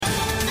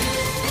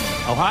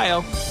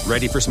Ohio,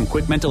 ready for some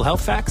quick mental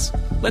health facts?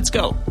 Let's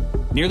go.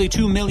 Nearly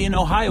 2 million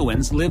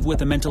Ohioans live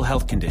with a mental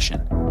health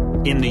condition.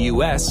 In the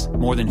U.S.,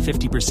 more than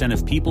 50%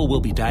 of people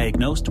will be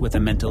diagnosed with a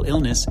mental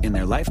illness in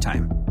their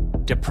lifetime.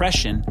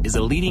 Depression is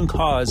a leading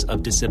cause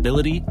of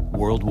disability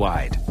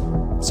worldwide.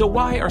 So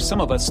why are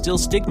some of us still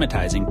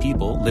stigmatizing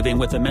people living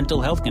with a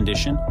mental health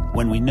condition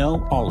when we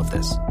know all of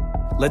this?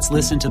 Let's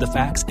listen to the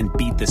facts and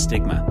beat the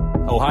stigma.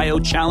 Ohio,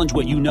 challenge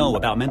what you know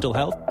about mental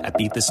health at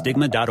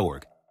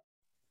beatthestigma.org.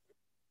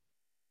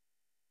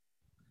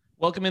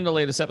 Welcome in the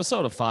latest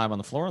episode of Five on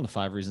the Floor on the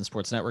Five Reasons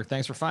Sports Network.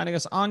 Thanks for finding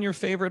us on your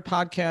favorite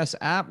podcast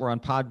app. We're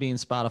on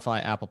Podbean,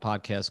 Spotify, Apple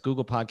Podcasts,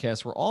 Google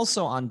Podcasts. We're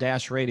also on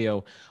Dash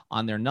Radio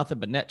on their Nothing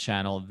But Net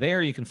channel.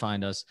 There you can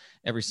find us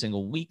every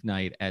single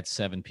weeknight at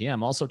 7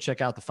 p.m. Also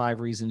check out the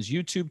Five Reasons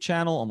YouTube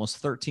channel. Almost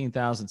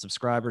 13,000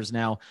 subscribers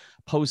now.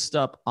 Post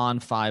up on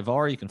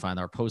 5R. You can find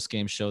our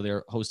post-game show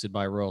there hosted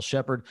by Royal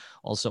Shepherd.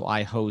 Also,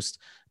 I host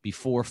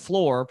Before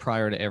Floor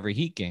prior to every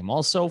Heat game.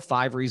 Also,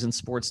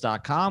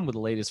 5reasonsports.com with the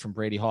latest from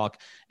Brady Hawk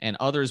and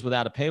others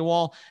without a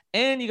paywall.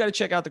 And you got to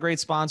check out the great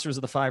sponsors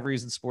of the Five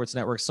Reasons Sports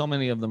Network. So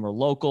many of them are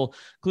local,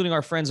 including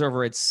our friends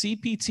over at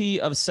CPT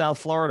of South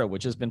Florida,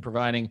 which has been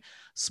providing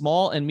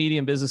small and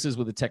medium businesses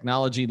with the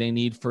technology they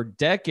need for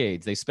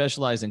decades. They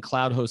specialize in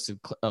cloud-hosted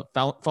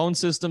phone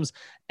systems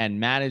and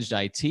managed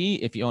IT.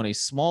 If you own a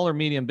small or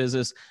medium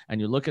business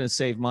and you're looking to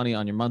save money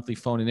on your monthly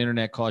phone and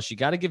internet costs, you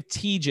got to give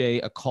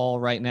TJ a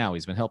call right now.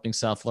 He's been helping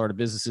South Florida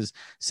businesses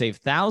save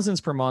thousands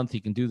per month. He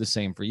can do the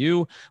same for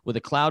you. With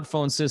a cloud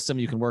phone system,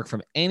 you can work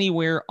from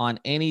anywhere on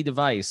any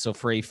device. So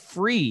for a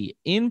free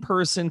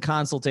in-person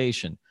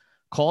consultation,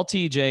 call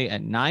TJ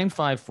at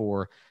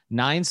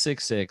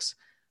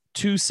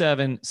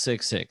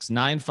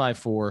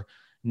 954-966-2766,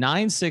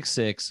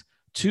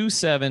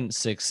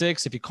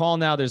 954-966-2766. If you call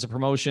now, there's a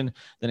promotion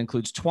that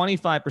includes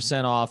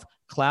 25% off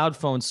cloud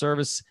phone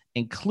service,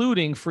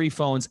 including free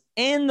phones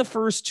and the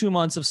first 2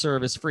 months of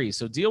service free.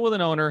 So deal with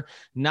an owner,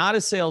 not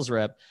a sales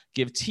rep.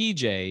 Give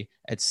TJ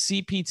at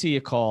CPT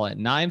a call at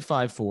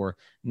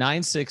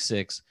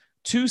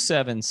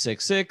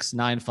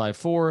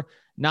 954-966-2766,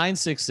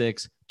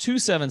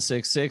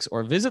 954-966-2766,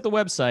 or visit the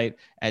website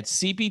at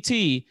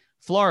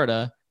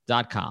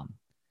cptflorida.com.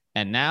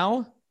 And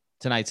now,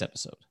 tonight's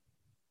episode.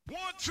 1,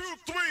 2,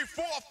 3,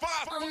 4,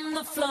 5 on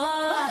the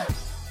floor.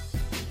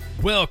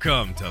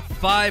 Welcome to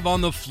Five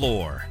on the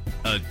Floor,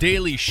 a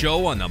daily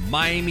show on the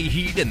Miami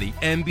Heat and the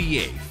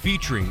NBA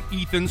featuring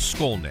Ethan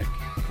Skolnick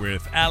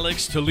with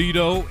Alex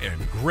Toledo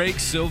and Greg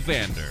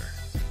Sylvander,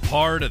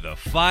 part of the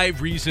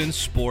Five Reasons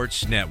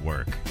Sports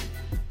Network.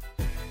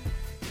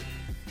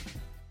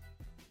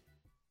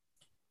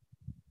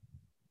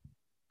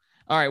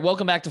 All right,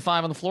 welcome back to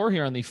Five on the Floor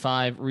here on the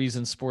Five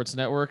Reasons Sports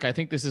Network. I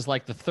think this is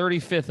like the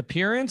 35th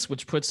appearance,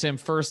 which puts him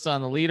first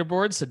on the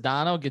leaderboard.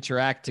 Sedano, get your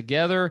act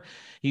together.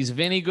 He's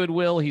Vinny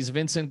Goodwill. He's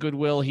Vincent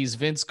Goodwill. He's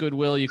Vince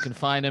Goodwill. You can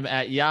find him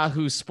at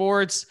Yahoo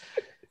Sports.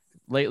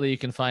 Lately, you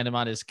can find him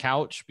on his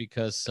couch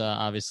because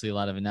obviously a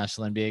lot of the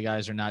national NBA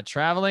guys are not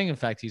traveling. In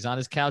fact, he's on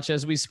his couch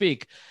as we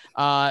speak.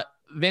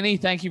 Vinny,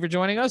 thank you for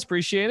joining us.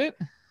 Appreciate it.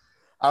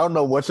 I don't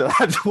know what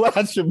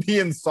I should be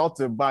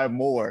insulted by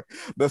more.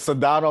 The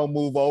Sedano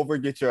move over,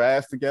 get your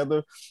ass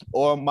together,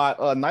 or my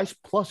nice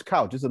plush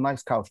couch. It's a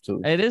nice couch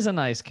too. It is a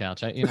nice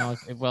couch.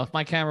 If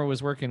my camera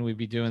was working, we'd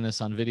be doing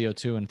this on video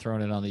too and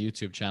throwing it on the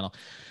YouTube channel.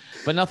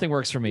 But nothing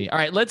works for me. All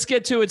right, let's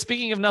get to it.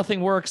 Speaking of nothing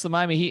works, the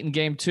Miami Heat in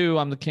Game 2.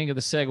 I'm the king of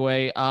the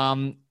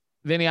segue.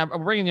 Vinny,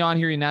 I'm bringing you on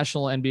here, your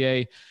national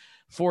NBA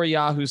for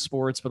Yahoo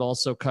Sports, but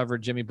also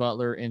covered Jimmy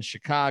Butler in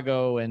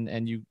Chicago,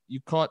 and you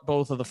caught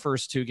both of the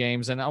first two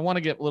games. And I want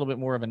to get a little bit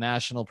more of a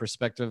national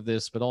perspective of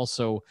this, but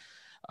also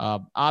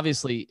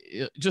obviously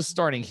just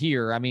starting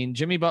here. I mean,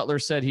 Jimmy Butler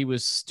said he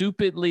was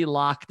stupidly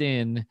locked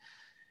in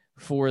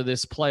for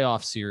this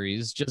playoff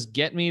series. Just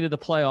get me to the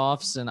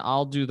playoffs and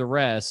I'll do the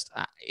rest.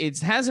 It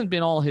hasn't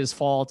been all his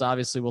fault.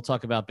 Obviously, we'll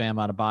talk about Bam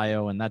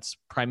Adebayo, and that's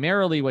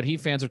primarily what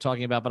Heat fans are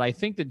talking about. But I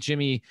think that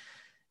Jimmy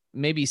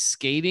maybe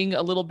skating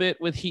a little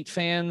bit with Heat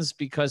fans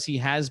because he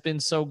has been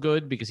so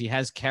good, because he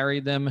has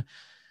carried them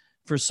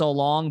for so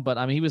long. But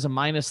I mean, he was a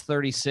minus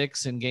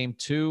 36 in Game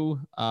 2.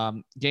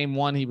 Game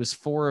 1, he was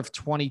 4 of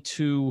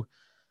 22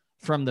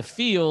 from the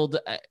field,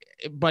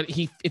 but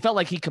it felt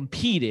like he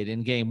competed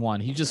in Game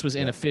 1. He just was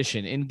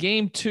inefficient. In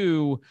Game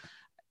 2,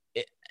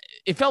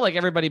 it felt like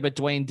everybody but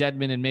Dwayne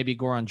Dedmon and maybe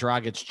Goran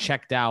Dragic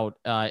checked out,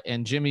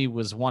 and Jimmy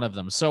was one of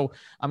them. So,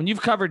 I mean, you've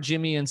covered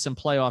Jimmy in some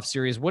playoff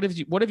series. What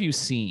have you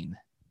seen?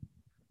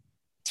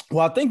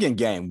 Well, I think in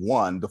Game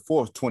 1, the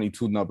 4 of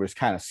 22 number is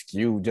kind of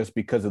skewed just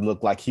because it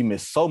looked like he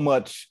missed so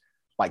much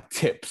like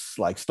tips,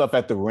 like stuff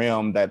at the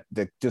rim that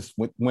just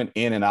went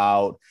in and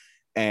out,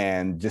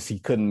 and just he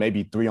couldn't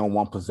maybe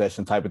 3-on-1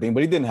 possession type of thing,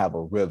 but he didn't have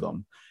a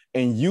rhythm.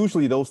 And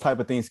usually those type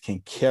of things can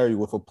carry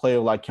with a player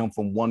like him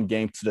from one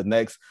game to the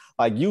next.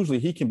 Like usually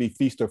he can be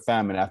feast or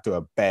famine after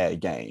a bad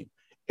game.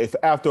 If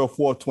after a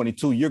 4 of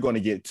 22, you're going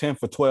to get 10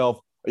 for 12,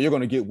 or you're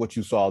going to get what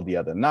you saw the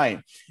other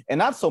night. And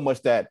not so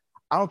much that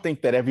I don't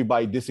think that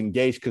everybody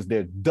disengaged because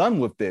they're done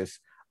with this.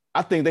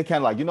 I think they kind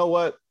of like, you know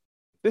what?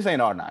 this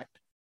ain't our night.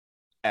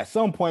 At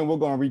some point, we're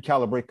going to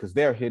recalibrate because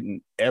they're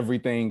hitting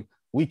everything.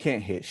 We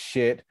can't hit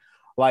shit.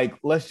 Like,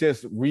 let's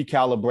just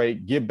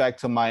recalibrate, get back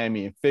to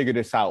Miami and figure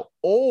this out.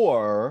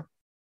 Or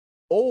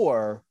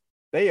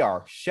they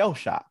are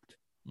shell-shocked.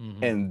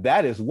 Mm-hmm. And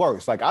that is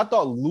worse. Like, I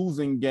thought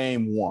losing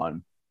game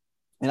one,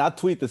 and I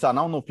tweet this out, and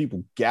I don't know if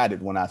people got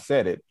it when I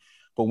said it,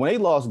 but when they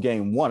lost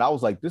game one, I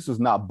was like, this does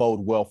not bode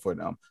well for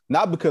them.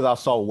 Not because I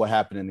saw what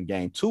happened in the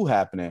game two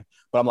happening,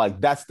 but I'm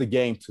like, that's the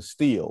game to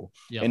steal.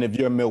 Yep. And if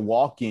you're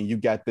Milwaukee and you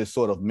got this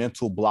sort of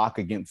mental block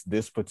against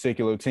this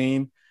particular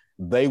team,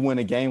 they win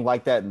a game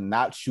like that,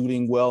 not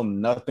shooting well,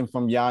 nothing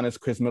from Giannis.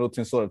 Chris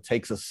Middleton sort of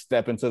takes a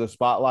step into the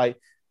spotlight.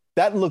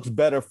 That looks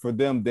better for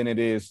them than it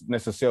is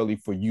necessarily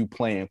for you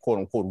playing, quote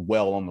unquote,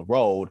 well on the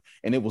road.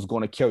 And it was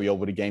going to carry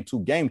over to game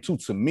two. Game two,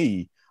 to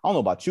me, I don't know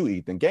about you,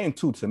 Ethan. Game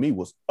two, to me,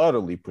 was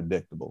utterly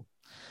predictable.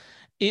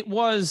 It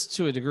was,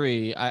 to a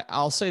degree.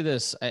 I'll say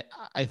this.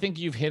 I think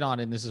you've hit on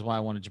it, and this is why I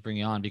wanted to bring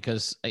you on,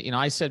 because,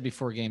 I said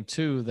before game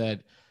two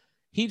that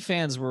Heat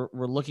fans were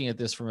looking at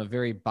this from a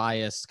very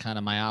biased, kind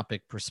of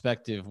myopic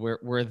perspective,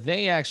 where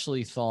they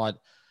actually thought,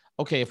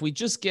 okay, if we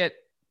just get,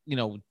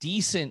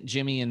 decent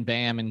Jimmy and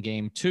Bam in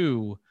game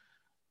two,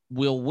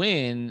 we'll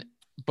win.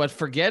 But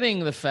forgetting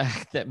the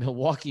fact that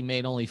Milwaukee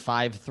made only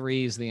 5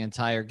 threes the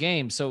entire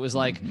game. So it was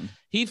like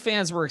Heat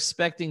fans were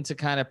expecting to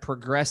kind of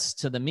progress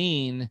to the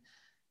mean,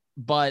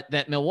 but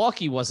that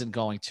Milwaukee wasn't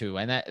going to.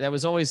 And that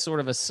was always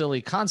sort of a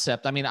silly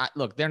concept. I mean,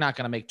 look, they're not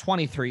going to make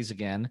 20 threes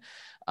again.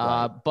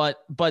 Right. But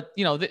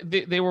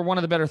they were one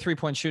of the better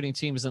 3-point shooting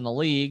teams in the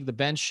league. The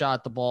bench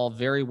shot the ball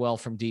very well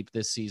from deep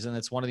this season.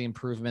 That's one of the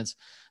improvements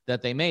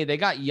that they made. They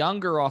got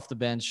younger off the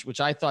bench, which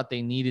I thought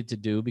they needed to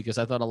do, because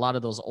I thought a lot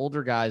of those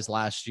older guys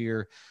last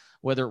year,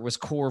 whether it was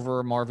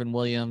Korver, Marvin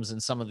Williams,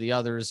 and some of the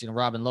others,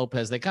 Robin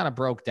Lopez, they kind of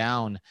broke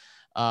down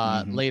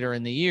later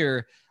in the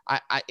year.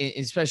 I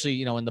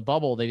especially, in the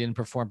bubble, they didn't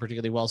perform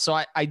particularly well. So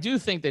I do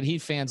think that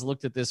Heat fans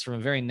looked at this from a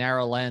very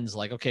narrow lens,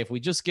 like, okay, if we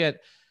just get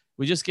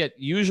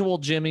usual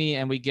Jimmy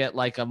and we get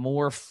like a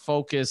more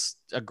focused,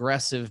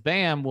 aggressive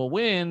Bam, we'll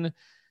win.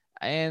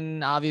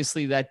 And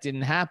obviously that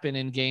didn't happen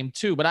in game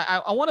two. But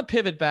I want to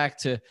pivot back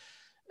to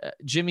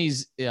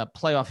Jimmy's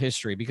playoff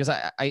history, because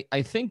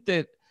I think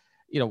that,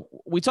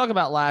 we talk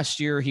about last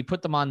year, he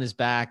put them on his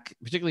back,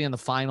 particularly in the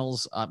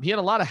finals. He had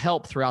a lot of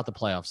help throughout the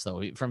playoffs,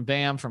 though, from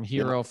Bam, from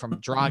Hero, from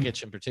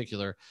Dragic in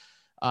particular.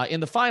 In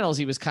the finals,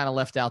 he was kind of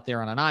left out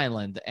there on an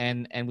island,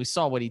 and we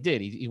saw what he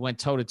did. He went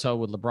toe-to-toe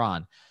with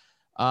LeBron.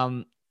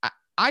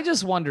 I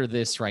just wonder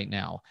this right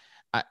now.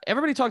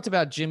 Everybody talked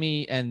about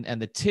Jimmy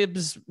and the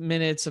Tibbs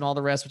minutes and all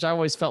the rest, which I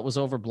always felt was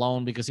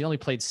overblown because he only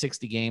played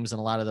 60 games in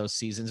a lot of those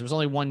seasons. There was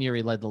only 1 year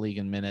he led the league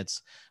in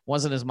minutes.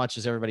 Wasn't as much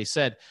as everybody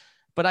said.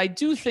 But I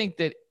do think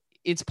that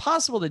it's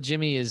possible that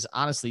Jimmy is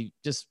honestly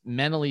just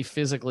mentally,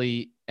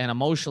 physically, and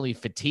emotionally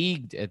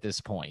fatigued at this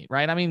point,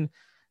 right? I mean,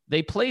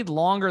 they played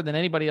longer than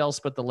anybody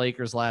else but the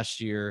Lakers last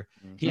year.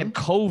 Mm-hmm. He had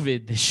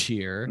COVID this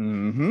year,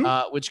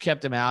 which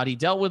kept him out. He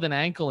dealt with an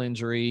ankle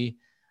injury.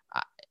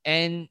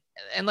 And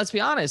let's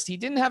be honest, he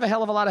didn't have a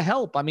hell of a lot of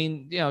help. I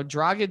mean,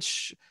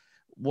 Dragic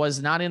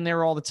was not in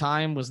there all the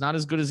time, was not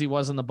as good as he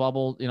was in the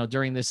bubble,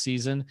 during this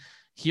season.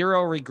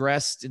 Hero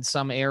regressed in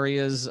some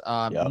areas.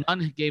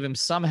 None gave him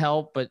some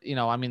help, but,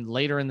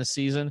 later in the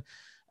season,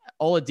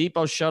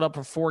 Oladipo showed up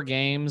for 4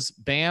 games.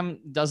 Bam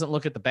doesn't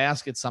look at the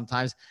basket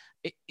sometimes.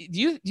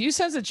 Do you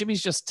sense that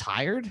Jimmy's just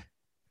tired?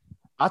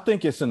 I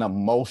think it's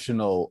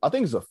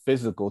it's a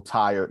physical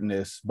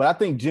tiredness, but I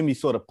think Jimmy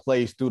sort of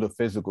plays through the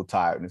physical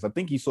tiredness. I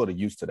think he's sort of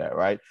used to that,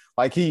 right?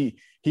 Like he's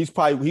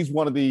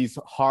one of these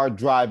hard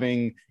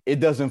driving, it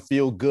doesn't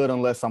feel good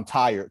unless I'm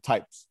tired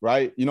types,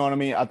 right? You know what I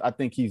mean? I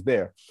think he's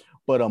there.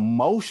 But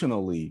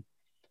emotionally,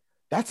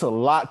 that's a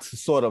lot to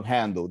sort of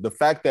handle. The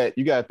fact that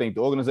you got to think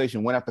the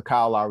organization went after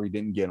Kyle Lowry,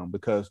 didn't get him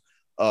because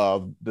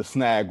of the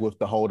snag with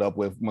the holdup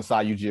with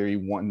Masai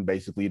Ujiri wanting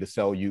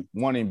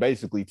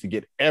basically to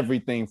get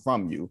everything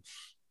from you.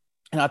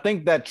 And I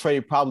think that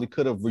trade probably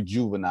could have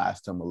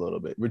rejuvenated him a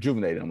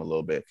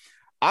little bit.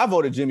 I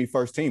voted Jimmy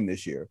first team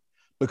this year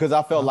because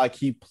I felt like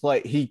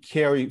he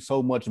carried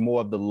so much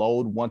more of the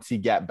load once he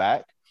got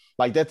back.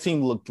 Like that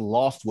team looked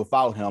lost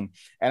without him.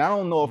 And I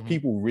don't know if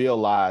people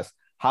realize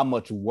how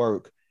much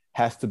work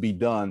has to be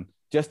done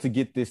just to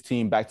get this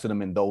team back to the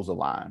Mendoza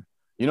line.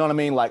 You know what I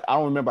mean? Like, I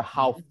don't remember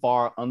how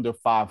far under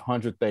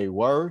 500 they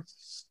were.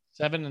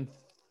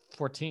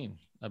 7-14,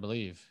 I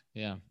believe.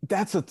 Yeah.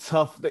 That's a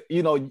tough,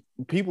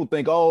 people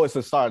think, oh, it's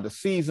the start of the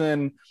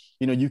season.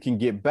 You can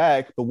get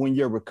back. But when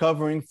you're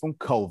recovering from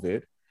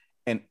COVID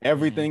and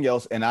everything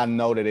else, and I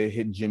know that it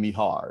hit Jimmy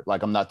hard.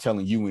 Like, I'm not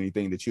telling you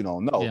anything that you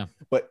don't know,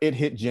 but it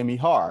hit Jimmy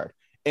hard.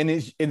 And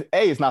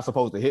it's not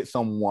supposed to hit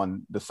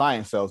someone, the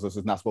science tells us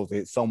it's not supposed to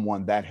hit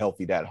someone that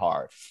healthy, that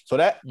hard. So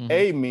that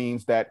A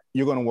means that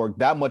you're going to work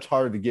that much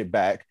harder to get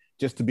back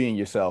just to being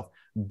yourself.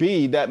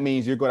 B, that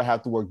means you're going to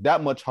have to work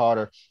that much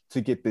harder to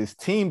get this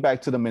team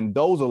back to the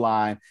Mendoza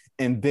line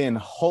and then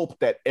hope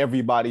that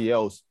everybody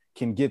else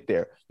can get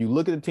there. You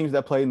look at the teams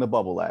that played in the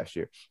bubble last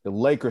year. The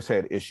Lakers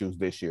had issues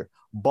this year.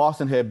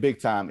 Boston had big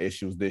time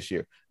issues this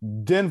year.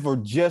 Denver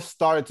just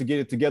started to get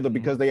it together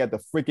because they had the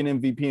freaking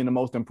MVP and the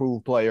most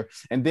improved player.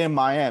 And then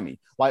Miami.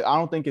 Like, I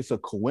don't think it's a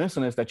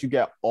coincidence that you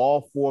got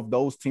all four of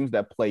those teams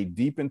that played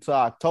deep into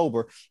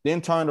October,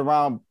 then turned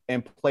around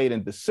and played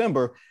in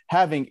December,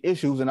 having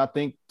issues. And I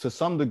think to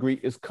some degree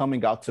it's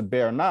coming out to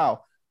bear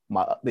now.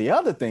 The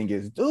other thing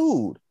is,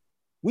 dude,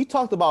 we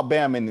talked about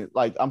Bam, and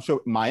like, I'm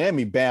sure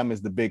Miami, Bam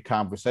is the big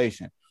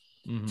conversation.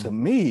 To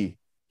me,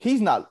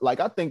 he's not, like,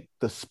 I think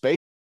the space.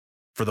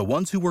 For the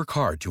ones who work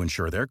hard to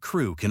ensure their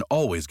crew can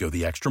always go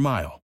the extra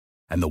mile,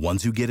 and the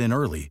ones who get in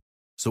early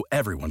so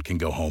everyone can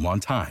go home on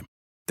time,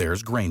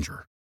 there's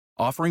Grainger,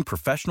 offering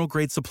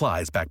professional-grade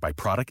supplies backed by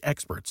product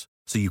experts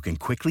so you can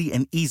quickly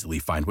and easily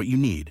find what you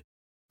need.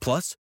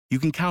 Plus, you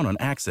can count on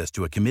access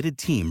to a committed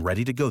team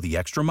ready to go the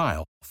extra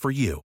mile for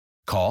you.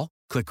 Call,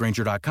 click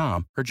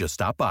Grainger.com, or just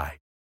stop by.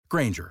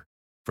 Grainger,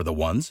 for the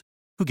ones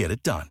who get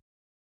it done.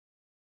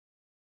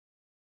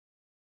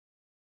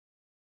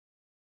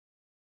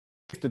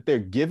 That they're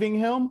giving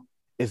him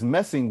is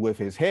messing with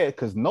his head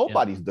because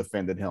nobody's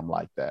defended him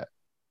like that.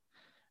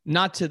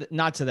 Not to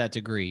that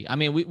degree. I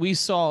mean, we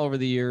saw over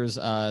the years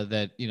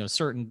that, you know,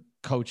 certain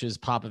coaches,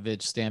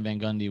 Popovich, Stan Van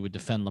Gundy, would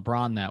defend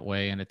LeBron that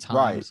way, and at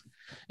times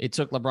it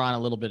took LeBron a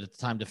little bit of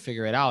time to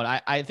figure it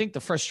out. I think the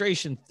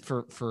frustration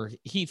for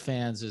Heat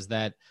fans is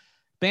that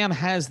Bam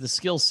has the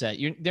skill set.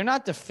 They're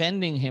not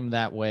defending him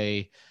that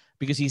way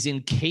because he's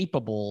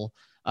incapable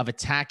of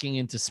attacking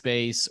into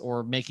space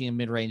or making a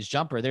mid-range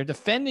jumper. They're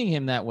defending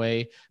him that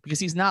way because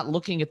he's not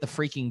looking at the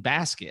freaking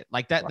basket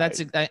like that.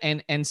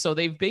 Right. And so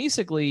they've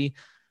basically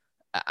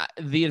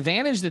the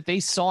advantage that they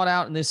sought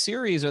out in this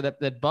series, or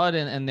that Bud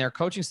and their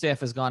coaching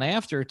staff has gone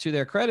after, to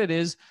their credit,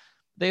 is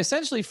they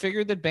essentially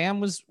figured that Bam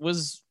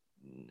was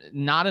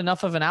not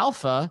enough of an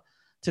alpha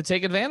to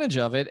take advantage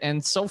of it.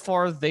 And so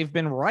far they've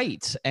been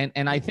right.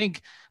 And I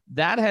think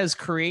that has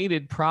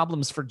created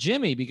problems for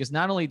Jimmy, because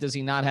not only does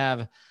he not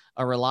have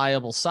a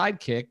reliable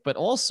sidekick, but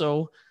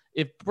also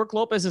if Brook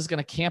Lopez is going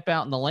to camp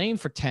out in the lane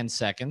for 10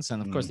 seconds,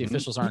 and of course the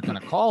officials aren't going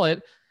to call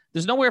it,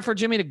 there's nowhere for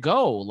Jimmy to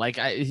go. Like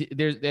I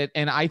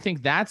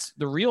think that's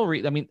the real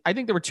reason. I mean, I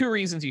think there were two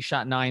reasons he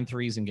shot 9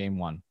 threes in game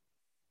one.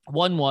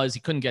 One was he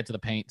couldn't get to the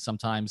paint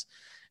sometimes.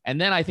 And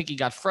then I think he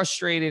got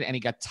frustrated and he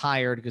got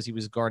tired because he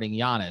was guarding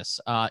Giannis.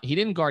 He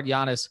didn't guard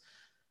Giannis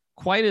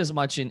quite as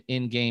much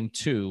in game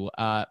two,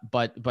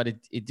 but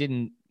it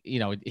didn't, you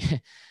know,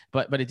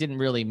 but it didn't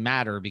really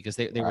matter because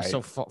they were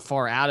so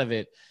far out of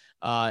it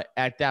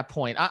at that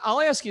point. I'll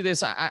ask you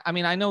this. I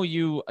mean, I know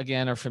you,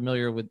 again, are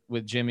familiar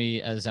with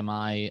Jimmy, as am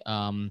I.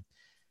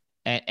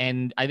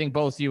 And I think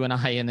both you and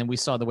I, and then we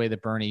saw the way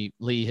that Bernie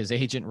Lee, his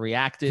agent,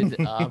 reacted.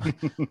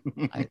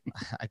 I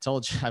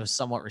told you I was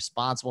somewhat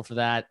responsible for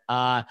that.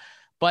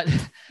 But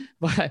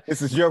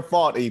this is your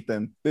fault,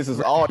 Ethan. This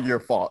is all your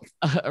fault.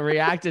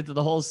 Reacted to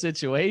the whole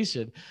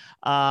situation.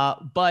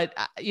 But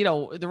you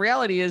know, the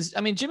reality is,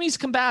 I mean, Jimmy's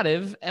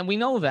combative, and we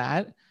know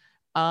that.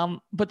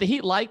 But the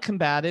Heat like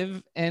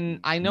combative,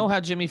 and I know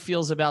how Jimmy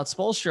feels about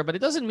Spoelstra, but it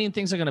doesn't mean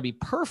things are going to be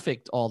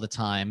perfect all the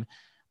time.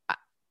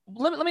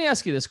 Let me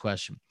ask you this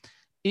question.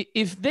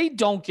 If they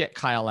don't get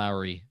Kyle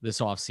Lowry this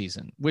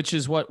offseason, which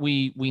is what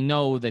we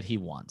know that he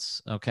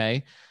wants,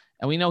 okay?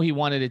 And we know he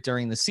wanted it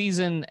during the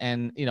season,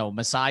 and, you know,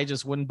 Masai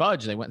just wouldn't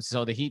budge.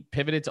 So the Heat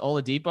pivoted to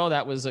Oladipo.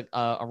 That was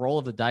a roll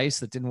of the dice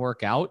that didn't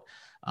work out.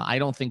 I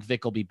don't think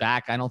Vic will be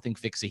back. I don't think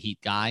Vic's a Heat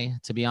guy,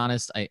 to be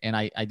honest.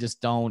 I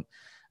just don't.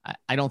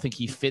 I don't think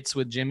he fits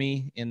with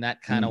Jimmy in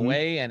that kind of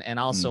way. And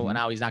also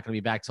now he's not going to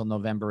be back till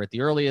November at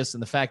the earliest.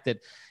 And the fact that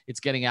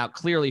it's getting out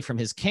clearly from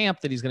his camp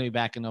that he's going to be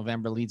back in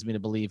November leads me to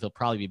believe he'll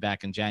probably be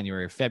back in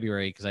January or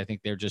February, because I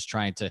think they're just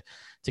trying to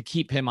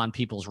keep him on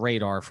people's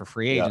radar for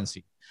free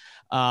agency.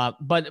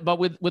 But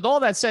with all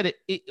that said,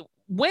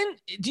 when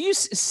do you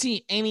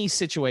see any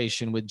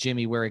situation with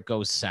Jimmy where it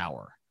goes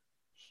sour?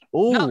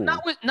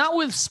 Not with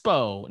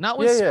Spo,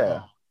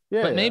 Spo.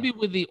 But maybe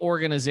with the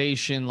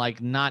organization, like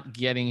not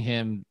getting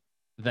him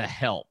the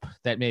help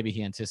that maybe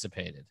he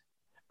anticipated.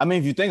 I mean,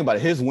 if you think about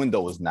it, his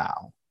window is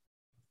now.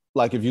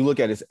 Like, if you look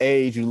at his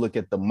age, you look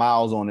at the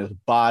miles on his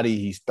body,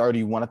 he's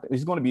 31.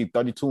 He's going to be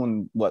 32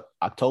 in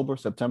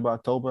September,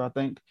 October, I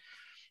think.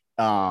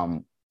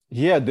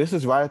 This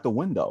is right at the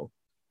window.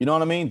 You know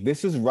what I mean?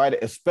 This is right,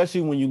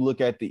 especially when you look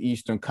at the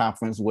Eastern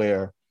Conference,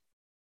 where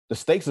the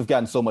stakes have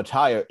gotten so much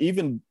higher,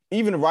 even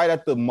right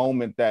at the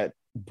moment that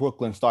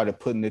Brooklyn started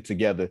putting it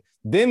together.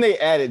 Then they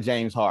added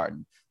James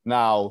Harden.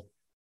 Now,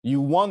 you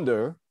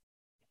wonder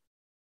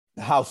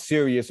how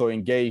serious or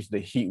engaged the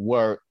Heat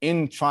were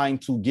in trying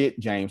to get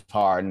James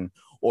Harden,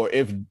 or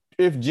if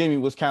Jimmy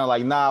was kind of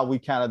like, nah, we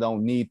kind of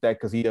don't need that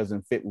because he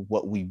doesn't fit with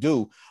what we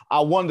do. I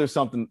wonder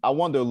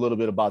a little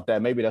bit about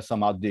that. Maybe that's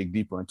something I'll dig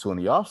deeper into in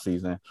the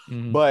offseason.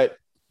 But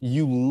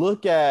you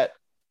look at,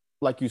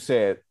 like you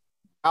said,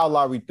 Kyle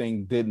Lowry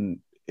thing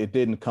didn't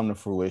come to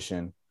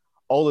fruition.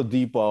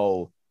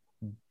 Oladipo,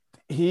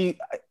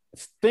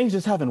 things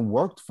just haven't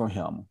worked for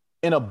him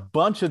in a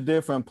bunch of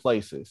different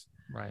places.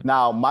 Right.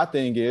 Now, my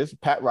thing is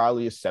Pat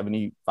Riley is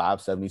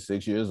 75,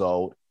 76 years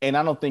old, and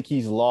I don't think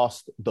he's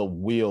lost the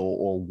will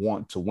or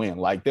want to win.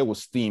 Like, there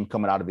was steam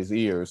coming out of his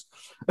ears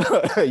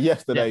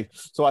yesterday. Yeah.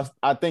 So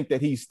I think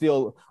that he's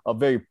still a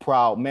very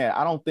proud man.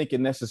 I don't think it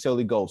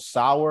necessarily goes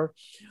sour,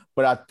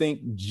 but I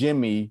think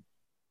Jimmy,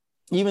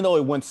 even though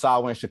it went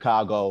sour in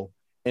Chicago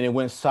and it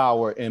went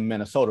sour in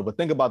Minnesota, but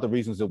think about the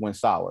reasons it went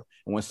sour.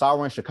 It went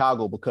sour in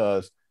Chicago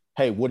because,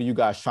 hey, what are you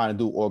guys trying to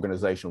do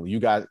organizationally? You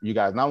guys,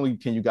 not only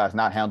can you guys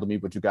not handle me,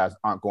 but you guys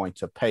aren't going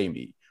to pay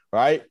me,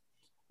 right?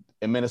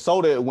 In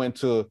Minnesota, it went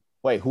to,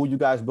 wait, who are you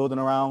guys building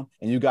around?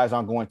 And you guys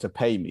aren't going to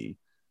pay me.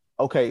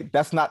 Okay,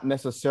 that's not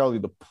necessarily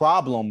the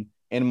problem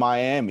in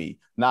Miami.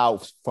 Now,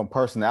 from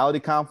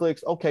personality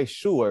conflicts, okay,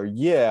 sure,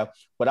 yeah.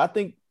 But I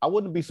think I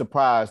wouldn't be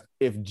surprised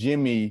if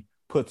Jimmy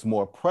puts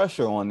more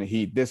pressure on the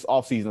Heat this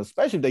offseason,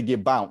 especially if they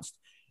get bounced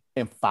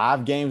in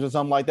 5 games or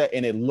something like that.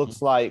 And it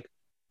looks like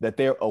that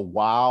they're a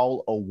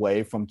while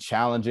away from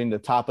challenging the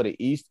top of the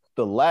East.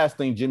 The last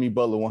thing Jimmy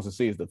Butler wants to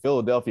see is the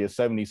Philadelphia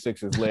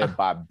 76ers led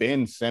by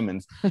Ben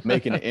Simmons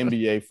making the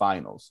NBA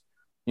Finals.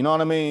 You know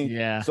what I mean?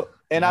 Yeah. So,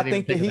 and I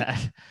think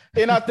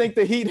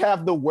the Heat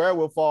have the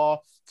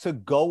wherewithal to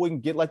go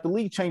and get, like, the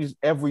league changes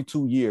every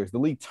 2 years. The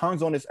league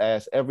turns on its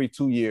ass every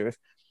 2 years.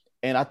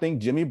 And I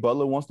think Jimmy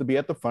Butler wants to be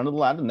at the front of the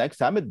line the next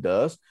time it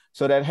does,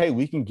 so that, hey,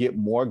 we can get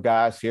more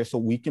guys here so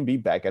we can be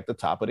back at the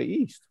top of the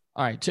East.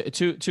 All right,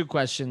 two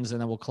questions,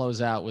 and then we'll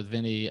close out with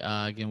Vinny.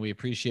 Again, we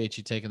appreciate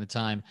you taking the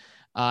time.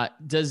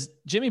 Does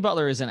Jimmy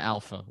Butler is an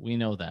alpha? We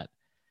know that.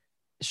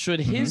 Should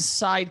his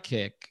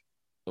sidekick,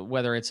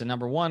 whether it's a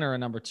number 1 or a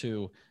number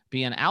 2,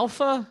 be an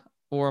alpha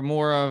or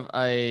more of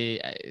a,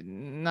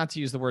 not to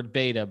use the word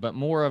beta, but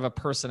more of a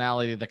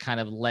personality that kind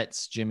of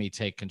lets Jimmy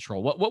take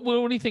control? What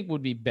do you think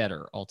would be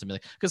better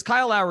ultimately? Because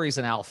Kyle Lowry is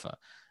an alpha.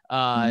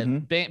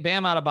 Bam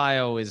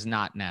Adebayo is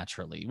not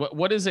naturally.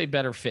 What is a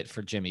better fit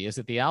for Jimmy? Is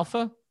it the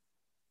alpha?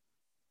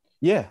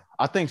 Yeah,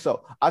 I think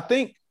so. I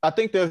think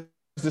there's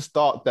this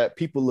thought that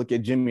people look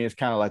at Jimmy as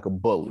kind of like a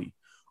bully,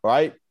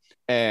 right?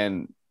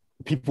 And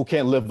people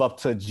can't live up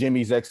to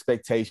Jimmy's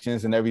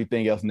expectations and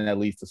everything else, and that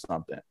leads to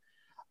something.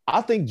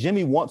 I think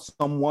Jimmy wants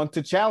someone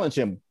to challenge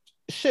him.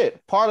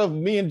 Shit, part of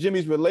me and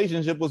Jimmy's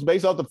relationship was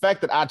based off the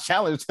fact that I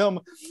challenged him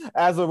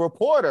as a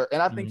reporter,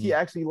 and I think he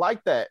actually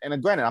liked that.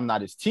 And granted, I'm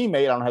not his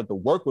teammate. I don't have to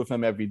work with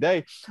him every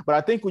day, but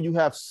I think when you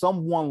have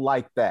someone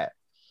like that,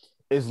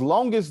 as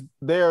long as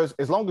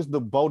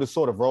the boat is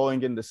sort of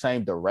rolling in the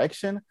same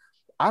direction,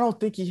 I don't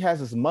think he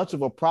has as much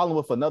of a problem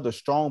with another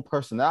strong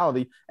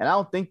personality, and I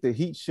don't think the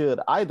Heat should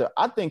either.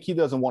 I think he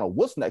doesn't want to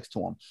wuss next to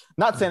him.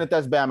 Not saying that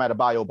that's Bam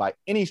Adebayo by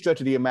any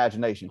stretch of the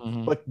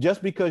imagination, but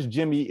just because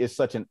Jimmy is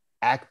such an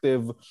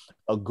active,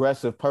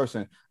 aggressive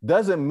person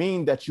doesn't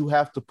mean that you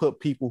have to put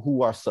people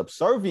who are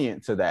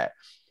subservient to that.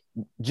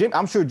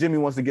 I'm sure Jimmy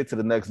wants to get to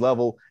the next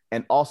level,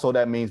 and also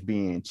that means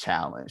being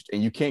challenged,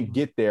 and you can't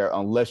get there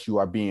unless you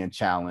are being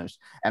challenged.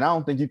 And I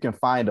don't think you can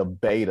find a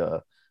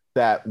beta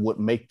that would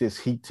make this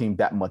Heat team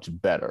that much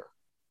better.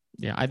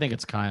 Yeah, I think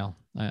it's Kyle.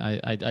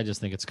 I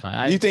just think it's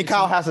Kyle. Do you think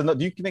Kyle has enough?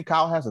 Do you think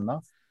Kyle has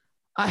enough?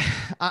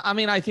 I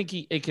mean, I think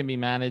it can be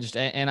managed,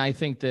 and I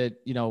think that,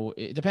 you know,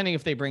 depending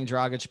if they bring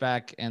Dragic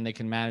back and they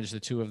can manage the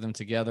two of them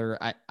together.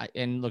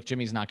 And look,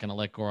 Jimmy's not going to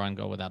let Goran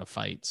go without a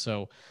fight.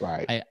 So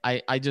right.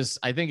 I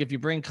think if you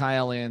bring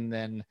Kyle in,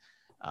 then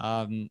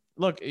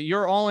look,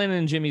 you're all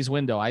in Jimmy's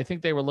window. I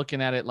think they were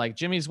looking at it like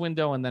Jimmy's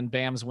window and then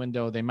Bam's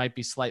window. They might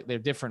be they're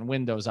different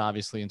windows,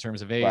 obviously, in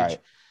terms of age. Right.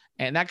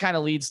 And that kind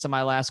of leads to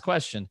my last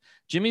question.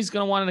 Jimmy's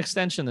going to want an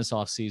extension this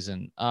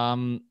offseason.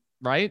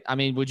 Right? I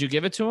mean, would you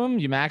give it to him?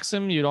 You max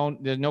him?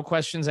 There's no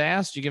questions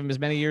asked? You give him as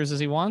many years as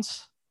he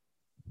wants?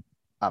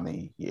 I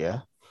mean,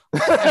 yeah.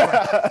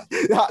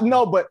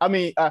 No, but I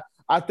mean,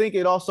 I think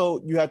it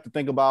also, you have to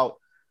think about,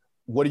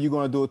 what are you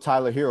going to do with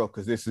Tyler Hero?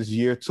 Because this is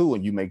year 2,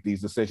 and you make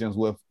these decisions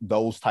with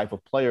those type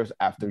of players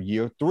after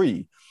year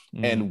 3,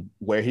 and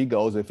where he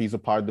goes, if he's a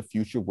part of the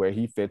future, where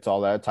he fits,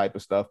 all that type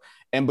of stuff.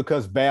 And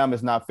because Bam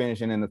is not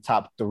finishing in the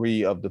top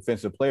 3 of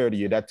defensive player of the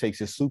year, that takes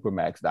his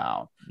supermax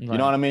down. Right. You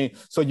know what I mean?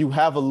 So you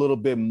have a little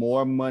bit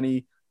more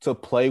money to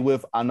play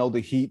with. I know the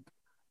Heat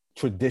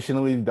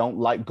traditionally don't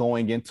like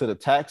going into the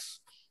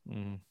tax.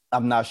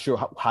 I'm not sure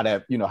how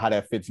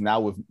that fits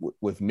now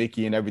with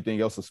Mickey and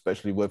everything else,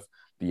 especially with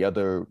the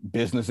other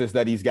businesses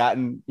that he's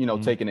gotten,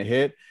 taking a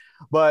hit.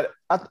 But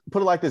I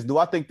put it like this. Do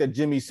I think that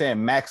Jimmy's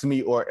saying max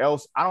me or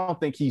else? I don't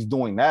think he's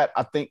doing that.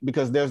 I think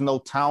because there's no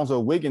Towns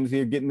or Wiggins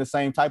here getting the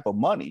same type of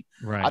money.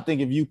 Right. I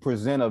think if you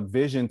present a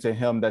vision to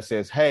him that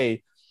says,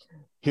 hey,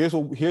 here's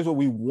what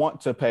we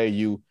want to pay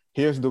you.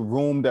 Here's the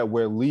room that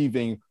we're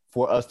leaving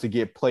for us to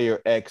get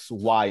player X,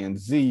 Y, and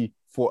Z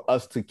for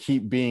us to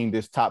keep being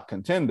this top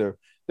contender,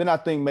 then I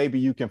think maybe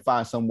you can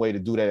find some way to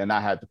do that and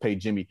not have to pay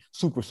Jimmy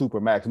super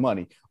max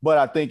money. But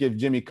I think if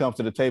Jimmy comes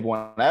to the table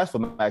and asks for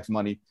max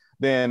money,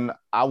 then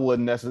I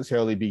wouldn't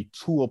necessarily be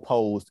too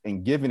opposed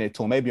in giving it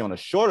to him, maybe on a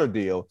shorter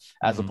deal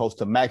as opposed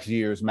to max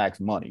years, max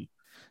money.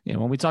 Yeah,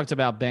 when we talked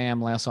about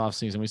Bam last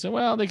offseason, we said,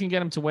 well, they can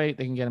get him to wait,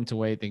 and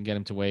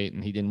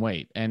he didn't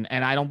wait. And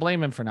I don't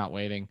blame him for not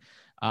waiting.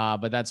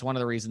 But that's one of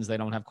the reasons they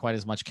don't have quite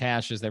as much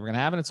cash as they were going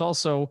to have. And it's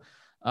also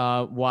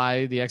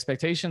why the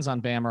expectations on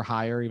Bam are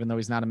higher, even though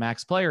he's not a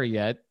max player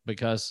yet,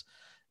 because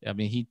I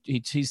mean,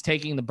 he's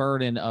taking the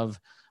burden of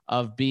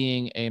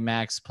being a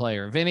max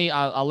player. Vinny,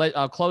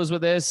 I'll close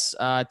with this.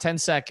 10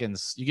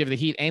 seconds. You give the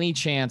Heat any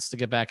chance to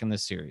get back in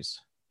this series?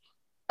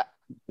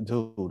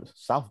 Dude,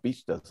 South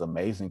Beach does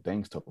amazing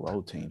things to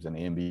road teams in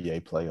the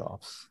NBA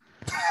playoffs.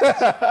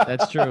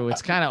 That's true.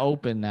 It's kind of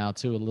open now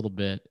too, a little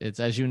bit. It's,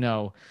 as you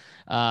know,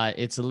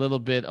 it's a little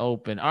bit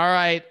open. All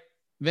right,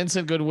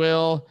 Vincent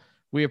Goodwill,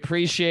 we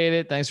appreciate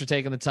it. Thanks for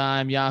taking the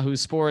time. Yahoo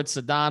Sports,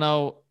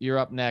 Sedano, you're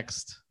up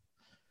next.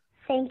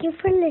 Thank you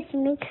for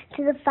listening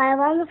to the Five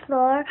on the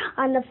Floor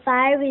on the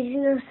Five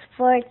Regional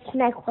Sports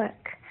Network.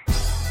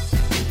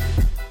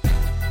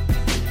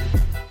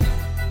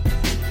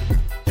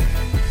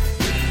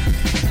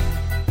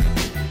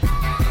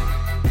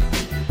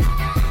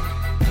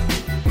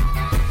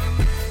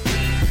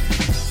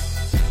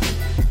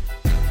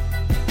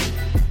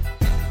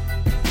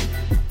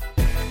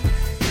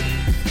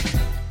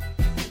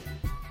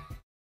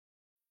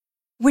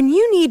 When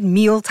you need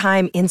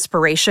mealtime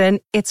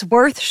inspiration, it's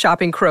worth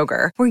shopping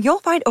Kroger, where you'll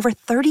find over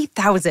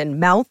 30,000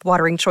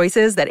 mouth-watering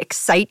choices that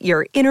excite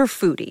your inner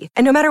foodie.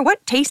 And no matter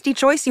what tasty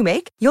choice you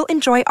make, you'll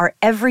enjoy our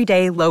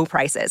everyday low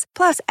prices,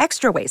 plus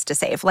extra ways to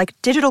save, like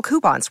digital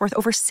coupons worth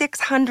over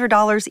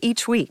 $600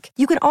 each week.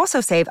 You can also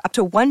save up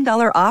to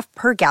 $1 off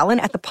per gallon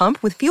at the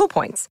pump with fuel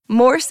points.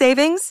 More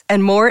savings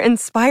and more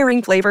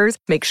inspiring flavors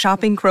make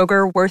shopping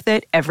Kroger worth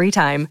it every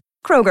time.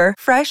 Kroger,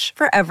 fresh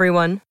for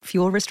everyone.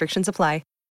 Fuel restrictions apply.